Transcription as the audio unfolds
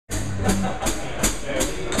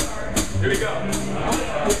Here we go.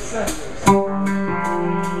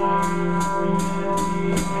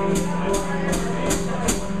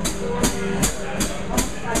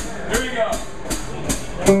 Here we go.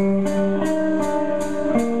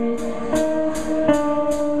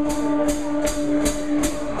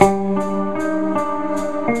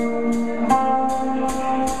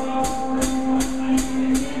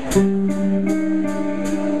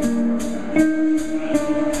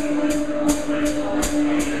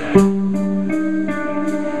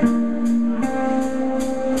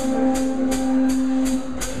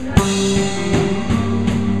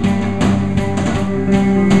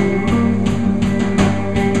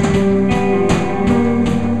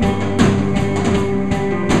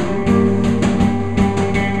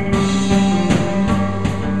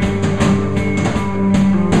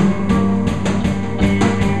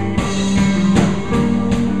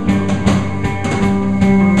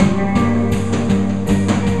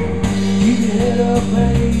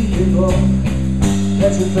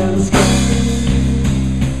 That's your fantasy.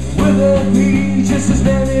 Will there be just as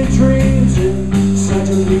many dreams in such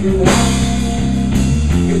a leading life?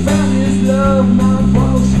 You found his love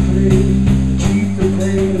non-falsely. Keep the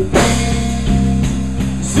pain of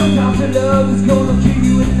pain. Sometimes the love is gonna keep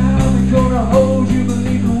you in now. It's gonna hold you,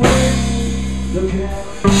 believe the way. Look at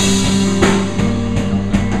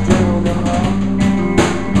down the heart.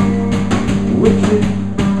 Wicked.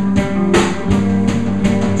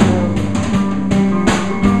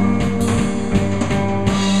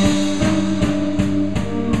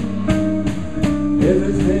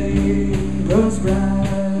 Everything goes right.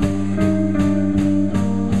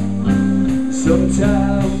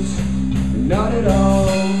 Sometimes not at all.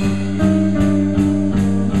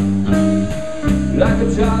 Like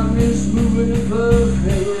a darkness moving above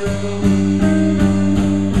everywhere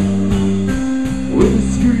with a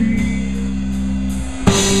scream.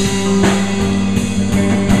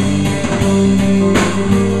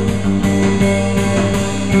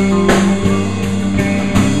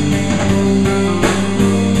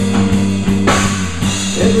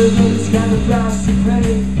 Everybody's got a price to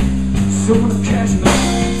pay. Someone to cash my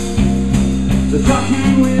eyes. They're talking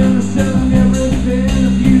you in, they're selling everything.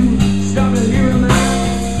 If you stop to hear them out,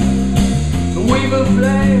 the wave of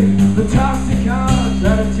flame, the toxic heart,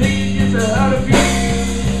 try to take it just out of you.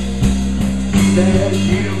 That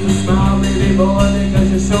beautiful smile, baby boy, because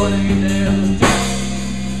you're so ain't there.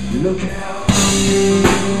 Look out,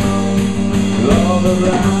 all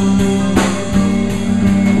around,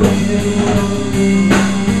 wicked world.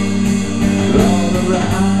 All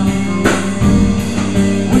around.